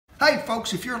Hey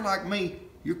folks, if you're like me,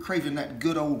 you're craving that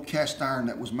good old cast iron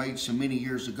that was made so many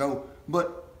years ago,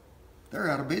 but they're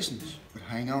out of business. But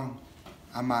hang on,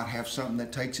 I might have something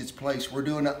that takes its place. We're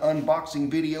doing an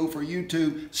unboxing video for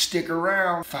YouTube. Stick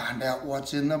around, find out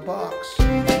what's in the box.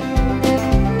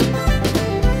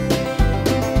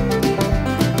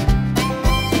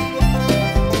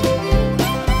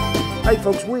 Hey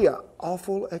folks, we are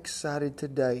awful excited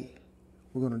today.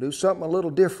 We're going to do something a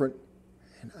little different,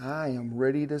 and I am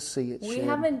ready to see it. We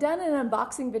haven't done an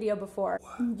unboxing video before.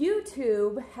 What?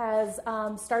 YouTube has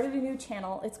started a new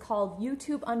channel. It's called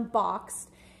YouTube Unboxed,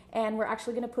 and we're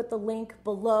actually going to put the link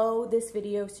below this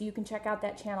video so you can check out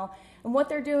that channel. And what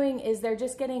they're doing is they're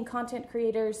just getting content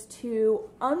creators to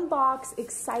unbox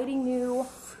exciting new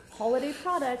holiday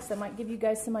products that might give you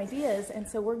guys some ideas. And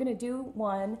so we're going to do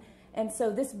one. And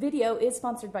so this video is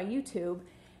sponsored by YouTube.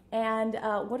 And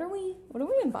what are we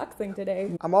unboxing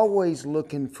today? I'm always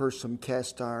looking for some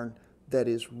cast iron that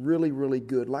is really, really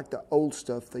good, like the old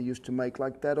stuff they used to make,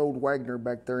 like that old Wagner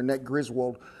back there and that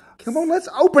Griswold. Come on, let's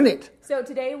open it. So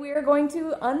today we are going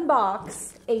to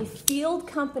unbox a Field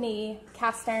Company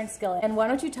cast iron skillet. And why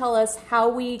don't you tell us how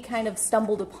we kind of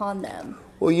stumbled upon them?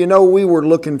 Well, you know, we were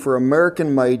looking for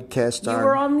American-made cast iron. You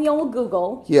were on the old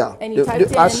Google. Yeah. And you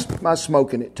typed in... I was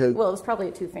smoking it too. Well, it was probably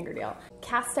a two-finger deal.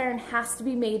 Cast iron has to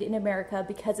be made in America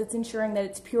because it's ensuring that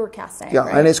it's pure cast iron. Yeah,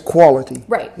 right? and it's quality.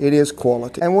 Right. It is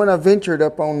quality. And when I ventured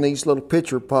up on these little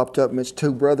picture popped up and it's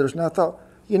two brothers, and I thought,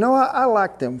 you know, I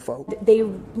like them folks. They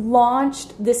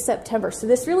launched this September, so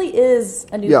this really is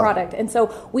a new product. And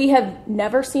so we have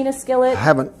never seen a skillet. I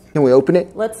haven't. Can we open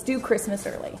it? Let's do Christmas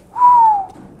early.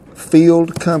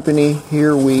 Field Company,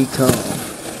 here we come.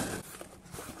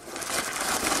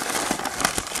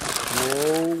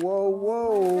 Whoa, whoa,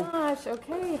 whoa. Oh my gosh,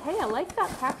 okay. Hey, I like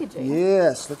that packaging.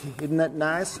 Yes, look, isn't that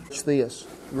nice? Watch this.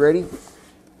 You ready?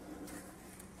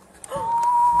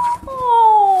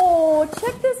 Oh,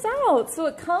 check this out. So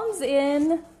it comes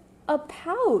in a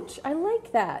pouch. I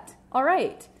like that. All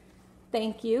right.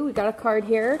 Thank you. We got a card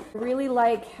here. I really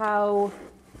like how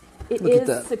it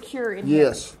is secure in here.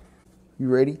 Yes. You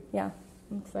ready? Yeah,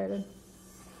 I'm excited.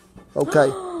 Okay.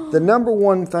 The number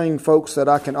one thing, folks, that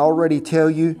I can already tell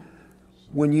you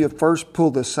when you first pull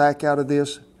the sack out of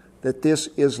this, that this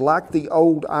is like the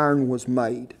old iron was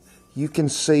made. You can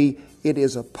see it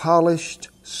is a polished,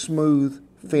 smooth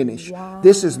finish. Wow.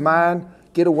 This is mine.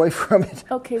 Get away from it.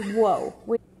 Okay, whoa.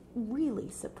 Wait,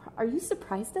 really surprised? Are you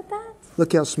surprised at that?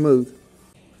 Look how smooth.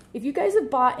 If you guys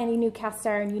have bought any new cast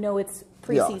iron, you know it's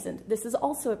pre-seasoned. Yeah. This is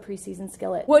also a pre-seasoned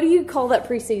skillet. What do you call that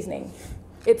pre-seasoning?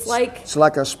 It's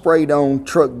like a sprayed-on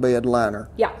truck bed liner.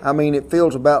 Yeah. I mean, it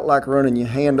feels about like running your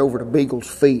hand over the beagle's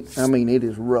feet. I mean, it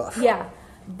is rough. Yeah.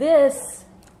 This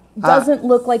doesn't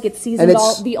look like it's seasoned at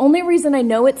all. The only reason I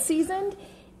know it's seasoned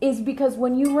is because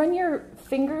when you run your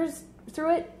fingers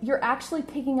through it, you're actually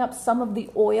picking up some of the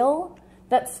oil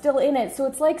that's still in it. So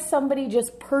it's like somebody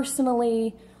just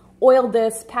personally oiled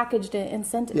this, packaged it, and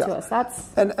sent it to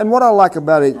us. And what I like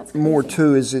about it more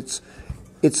too is it's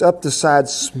up the side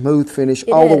smooth finish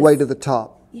all the way to the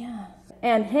top. Yeah.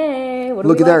 And hey, what do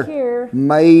we got there? Here?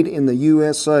 Made in the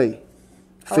USA.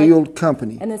 Field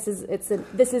Company. And this is an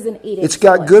 8-inch. It's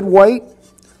got good weight,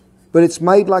 but it's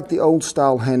made like the old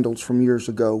style handles from years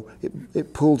ago.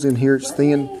 It pulls in here, it's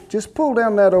thin. Just pull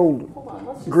down that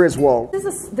old Griswold. This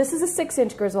is a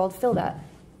 6-inch Griswold. Feel that.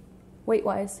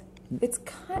 Weight-wise. It's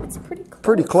pretty close.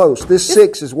 Pretty close. This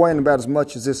 6 is weighing about as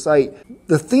much as this 8.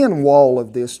 The thin wall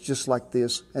of this, just like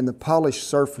this, and the polished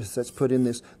surface that's put in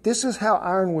this. This is how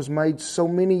iron was made so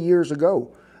many years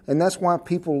ago. And that's why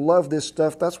people love this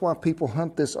stuff. That's why people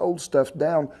hunt this old stuff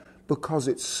down, because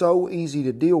it's so easy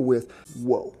to deal with.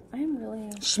 Whoa. I'm really...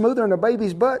 Smoother than a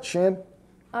baby's butt, Shan.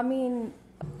 I mean,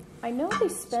 I know they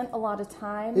spent a lot of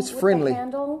time with the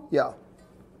handle. Yeah.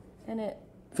 And it...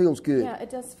 feels good. Yeah, it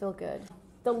does feel good.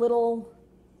 The little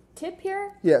tip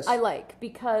here, yes, I like,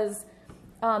 because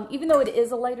even though it is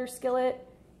a lighter skillet,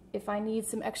 if I need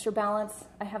some extra balance,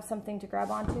 I have something to grab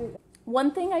onto.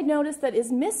 One thing I noticed that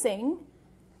is missing,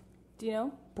 do you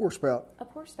know? Pour spout. A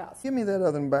pour spout. Give me that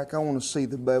oven back. I want to see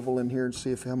the bevel in here and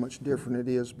see how much different it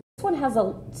is. This one has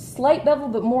a slight bevel,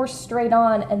 but more straight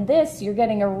on, and this, you're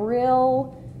getting a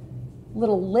real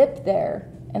little lip there.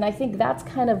 And I think that's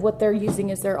kind of what they're using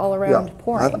as their all-around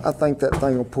pouring. I think that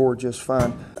thing will pour just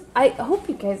fine. I hope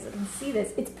you guys can see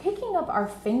this. It's picking up our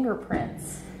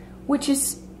fingerprints, which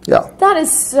is, that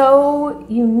is so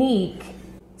unique.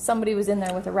 Somebody was in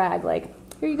there with a rag like,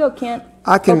 here you go, Kent.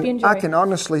 I can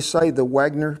honestly say the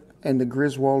Wagner and the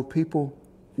Griswold people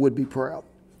would be proud.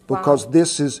 Because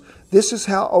this is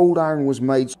how old iron was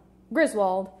made.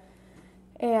 Griswold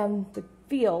and the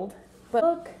Field. But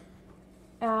look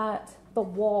at the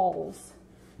walls,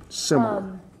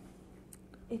 Similar.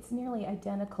 it's nearly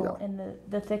identical in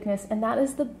the thickness, and that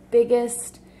is the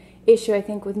biggest issue I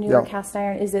think with newer cast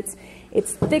iron. Is it's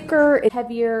thicker, it's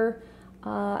heavier.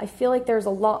 I feel like there's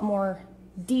a lot more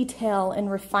detail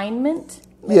and refinement.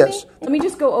 Maybe? Yes. Let me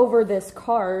just go over this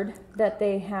card that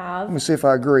they have. Let me see if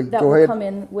I agree. That Go will ahead. come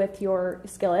in with your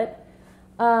skillet.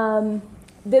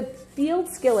 The field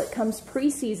skillet comes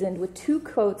pre-seasoned with 2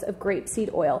 coats of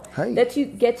grapeseed oil. Hey. That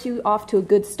gets you off to a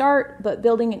good start, but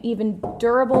building an even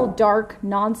durable, dark,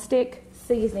 non-stick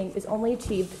seasoning is only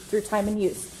achieved through time and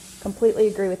use. Completely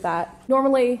agree with that.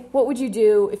 Normally, what would you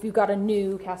do if you got a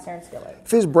new cast iron skillet?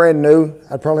 If it's brand new,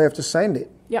 I'd probably have to sand it.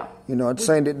 Yeah. You know, I'd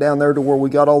sand it down there to where we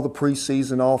got all the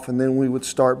pre-season off, and then we would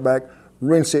start back,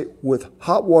 rinse it with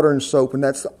hot water and soap, and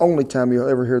that's the only time you'll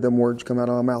ever hear them words come out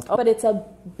of my mouth. But it's a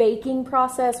baking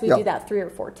process. We do that 3 or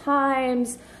 4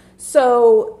 times.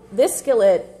 So this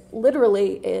skillet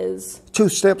literally is 2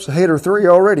 steps ahead or 3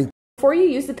 already. Before you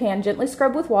use the pan, gently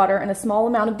scrub with water and a small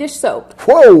amount of dish soap.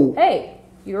 Whoa! Hey,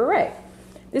 you were right.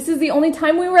 This is the only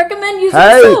time we recommend using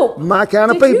soap. My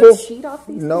kind of Did people. You cheat off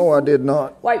these No, people? I did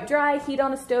not. Wipe dry, heat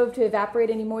on a stove to evaporate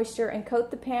any moisture, and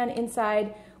coat the pan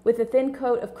inside with a thin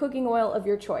coat of cooking oil of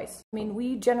your choice. I mean,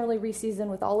 we generally reseason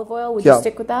with olive oil. Would you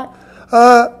stick with that?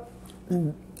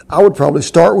 I would probably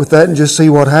start with that and just see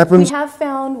what happens. We have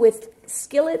found with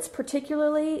skillets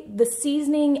particularly, the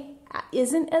seasoning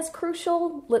isn't as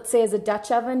crucial, let's say as a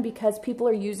Dutch oven, because people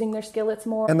are using their skillets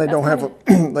more. And they don't have a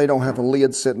they don't have a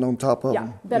lid sitting on top of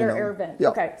them. Better air vent. Yeah.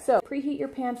 Okay, so preheat your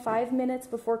pan 5 minutes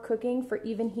before cooking for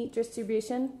even heat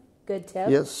distribution. Good tip.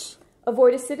 Yes.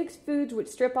 Avoid acidic foods which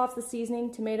strip off the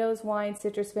seasoning, tomatoes, wine,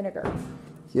 citrus vinegar.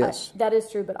 Yes. That is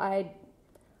true, but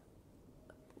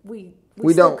we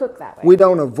We still don't cook that way. We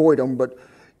don't avoid them, but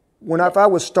if I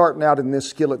was starting out in this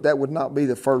skillet, that would not be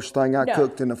the first thing I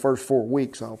cooked in the first 4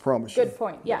 weeks, I'll promise you. Good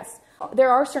point, yes. There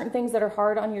are certain things that are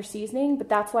hard on your seasoning, but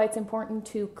that's why it's important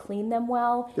to clean them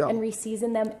well and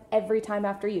re-season them every time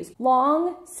after use.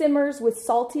 Long simmers with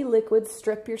salty liquids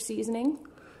strip your seasoning.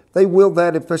 They will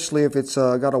that, especially if it's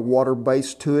got a water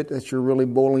base to it that you're really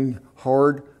boiling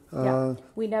hard.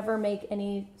 We never make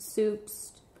any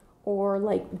soups or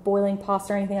like boiling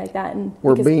pasta or anything like that.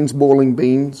 Or boiling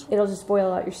beans. It'll just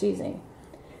boil out your seasoning.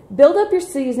 Build up your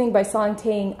seasoning by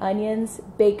sauteing onions,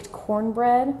 baked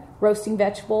cornbread, roasting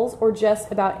vegetables, or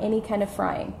just about any kind of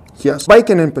frying. Yes,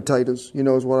 bacon and potatoes,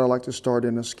 is what I like to start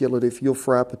in a skillet if you'll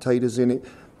fry potatoes in it.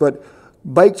 But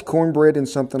baked cornbread and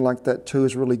something like that too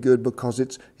is really good because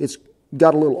it's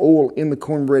got a little oil in the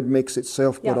cornbread mix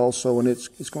itself, but also, and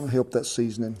it's going to help that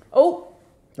seasoning.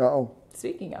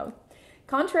 Speaking of.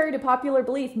 Contrary to popular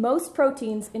belief, most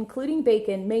proteins, including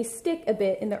bacon, may stick a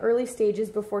bit in the early stages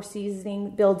before seasoning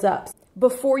builds up.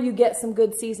 Before you get some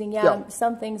good seasoning,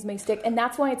 some things may stick. And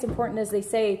that's why it's important, as they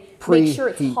say, make sure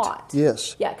it's hot.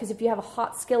 Yes. Yeah, because if you have a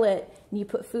hot skillet and you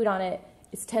put food on it,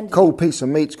 it's cold piece of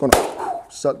meat's going to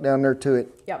suck down there to it.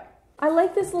 Yep. I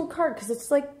like this little card because it's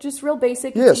like just real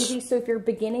basic. It's easy. So if you're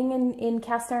beginning in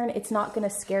cast iron, it's not going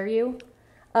to scare you.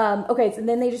 Okay, so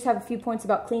then they just have a few points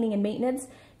about cleaning and maintenance.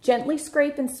 Gently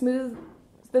scrape and smooth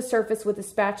the surface with a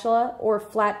spatula or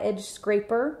flat edge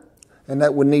scraper. And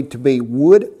that would need to be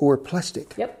wood or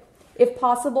plastic. Yep. If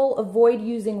possible, avoid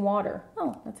using water.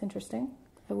 Oh, that's interesting.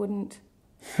 I wouldn't.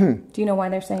 Do you know why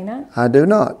they're saying that? I do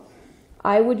not.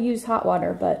 I would use hot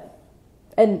water,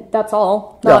 and that's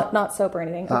all, not soap or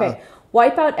anything. Okay.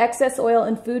 Wipe out excess oil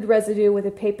and food residue with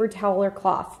a paper towel or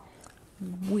cloth.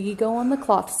 We go on the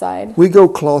cloth side. We go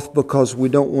cloth because we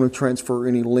don't want to transfer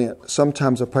any lint.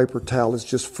 Sometimes a paper towel is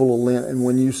just full of lint, and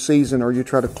when you season or you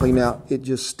try to clean out, it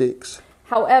just sticks.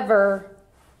 However,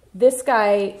 this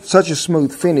guy... Such a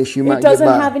smooth finish, you might get by. It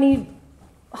doesn't have any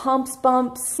humps,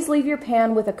 bumps. Please leave your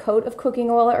pan with a coat of cooking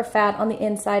oil or fat on the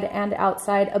inside and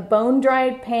outside. A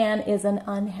bone-dried pan is an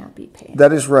unhappy pan.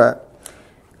 That is right.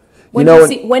 When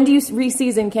do you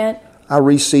re-season, Kent? I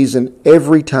re-season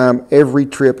every time, every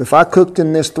trip. If I cooked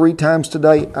in this 3 times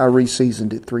today, I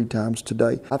re-seasoned it 3 times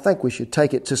today. I think we should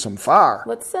take it to some fire.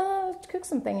 Let's cook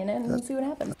something in it and see what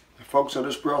happens. Folks, I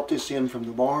just brought this in from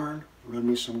the barn. Run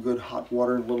me some good hot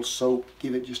water and a little soap.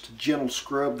 Give it just a gentle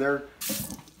scrub there.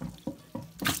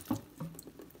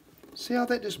 See how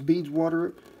that just beads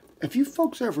water? If you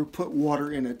folks ever put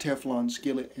water in a Teflon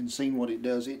skillet and seen what it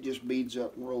does, it just beads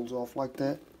up and rolls off like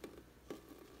that.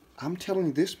 I'm telling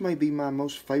you, this may be my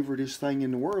most favoriteest thing in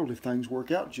the world if things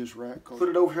work out just right. Put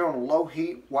it over here on a low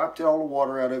heat, wiped all the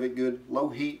water out of it good. Low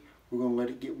heat, we're going to let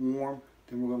it get warm,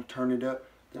 then we're going to turn it up.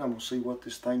 Then I'm going to see what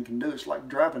this thing can do. It's like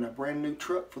driving a brand new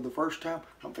truck for the first time.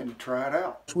 I'm going to try it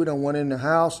out. We don't want in the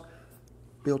house.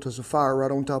 built us a fire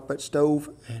right on top of that stove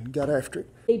and got after it.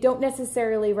 They don't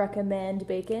necessarily recommend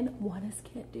bacon. What does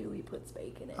Skillet do? He puts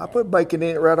bacon in it. I put bacon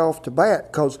in it right off the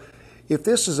bat because if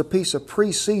this is a piece of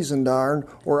pre-seasoned iron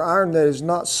or iron that is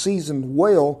not seasoned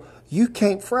well, you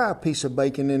can't fry a piece of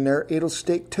bacon in there. It'll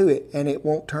stick to it and it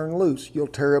won't turn loose. You'll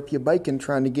tear up your bacon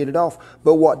trying to get it off.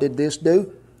 But what did this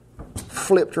do?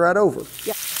 Flipped right over.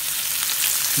 Yeah.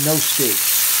 No stick.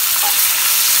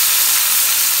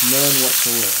 None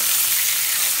whatsoever.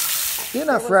 Then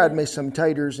I fried me some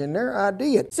taters in there. I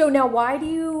did. So now why do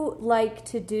you like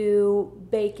to do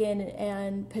bacon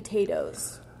and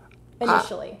potatoes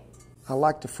initially? I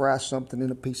like to fry something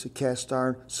in a piece of cast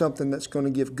iron, something that's going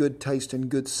to give good taste and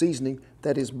good seasoning.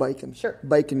 That is bacon. Sure.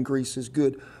 Bacon grease is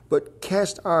good. But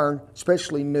cast iron,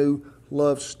 especially new,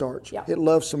 loves starch. Yeah. It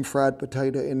loves some fried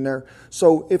potato in there.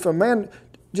 So if a man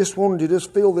just wanted to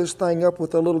just fill this thing up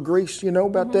with a little grease, you know,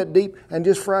 about that deep, and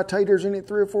just fry taters in it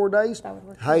 3 or 4 days, that would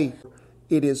work. Hey,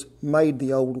 it is made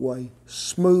the old way.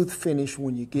 Smooth finish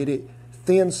when you get it.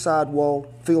 Thin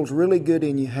sidewall, feels really good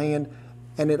in your hand,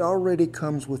 and it already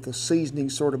comes with a seasoning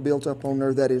sort of built up on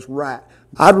there that is right.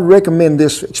 I'd recommend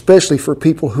this especially for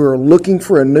people who are looking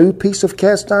for a new piece of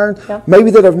cast iron, maybe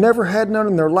that have never had none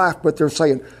in their life, but they're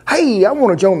saying, hey, I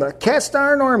want to join the cast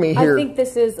iron army here. I think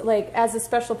this is, like, as a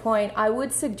special point, I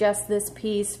would suggest this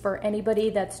piece for anybody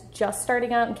that's just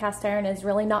starting out in cast iron and is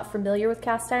really not familiar with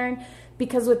cast iron,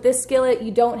 because with this skillet,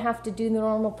 you don't have to do the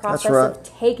normal process of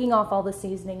taking off all the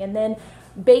seasoning and then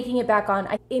baking it back on.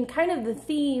 In kind of the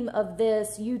theme of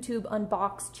this YouTube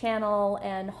Unboxed channel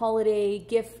and holiday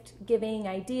gift giving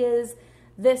ideas,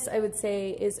 this, I would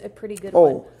say, is a pretty good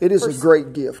one. Oh, it is a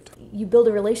great gift. You build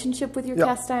a relationship with your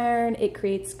cast iron. It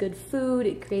creates good food.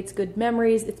 It creates good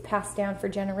memories. It's passed down for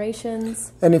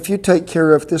generations. And if you take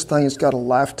care of this thing, it's got a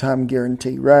lifetime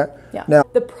guarantee, right? Yeah. Now,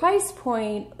 the price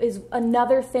point is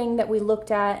another thing that we looked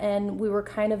at and we were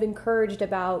kind of encouraged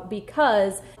about,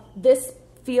 because this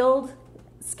field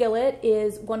skillet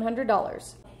is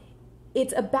 $100.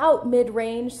 It's about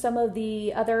mid-range. Some of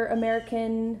the other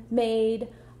American made,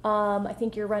 I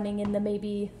think you're running in the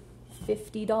maybe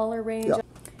 $50 range. Yeah.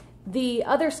 The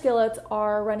other skillets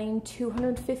are running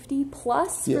 $250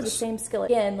 plus for the same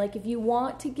skillet. Again, like if you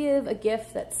want to give a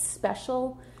gift that's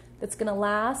special, that's going to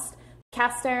last,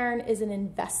 cast iron is an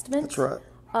investment. That's right.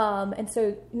 And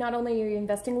so not only are you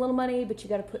investing a little money, but you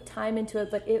got to put time into it,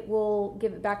 but it will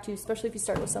give it back to you, especially if you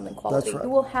start with something quality. That's right. You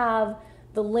will have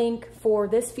the link for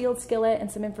this field skillet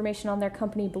and some information on their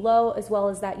company below, as well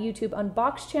as that YouTube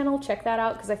Unboxed channel. Check that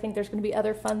out, because I think there's going to be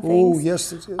other fun things. Oh,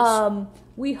 yes, it is.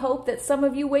 We hope that some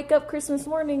of you wake up Christmas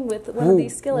morning with one of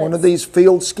these skillets. One of these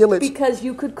field skillets. Because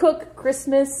you could cook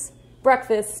Christmas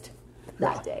breakfast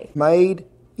that day. Made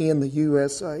in the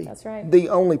USA. That's right. The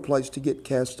only place to get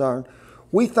cast iron.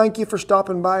 We thank you for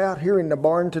stopping by out here in the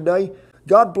barn today.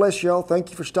 God bless y'all. Thank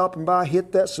you for stopping by.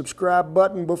 Hit that subscribe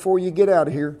button before you get out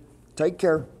of here. Take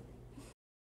care.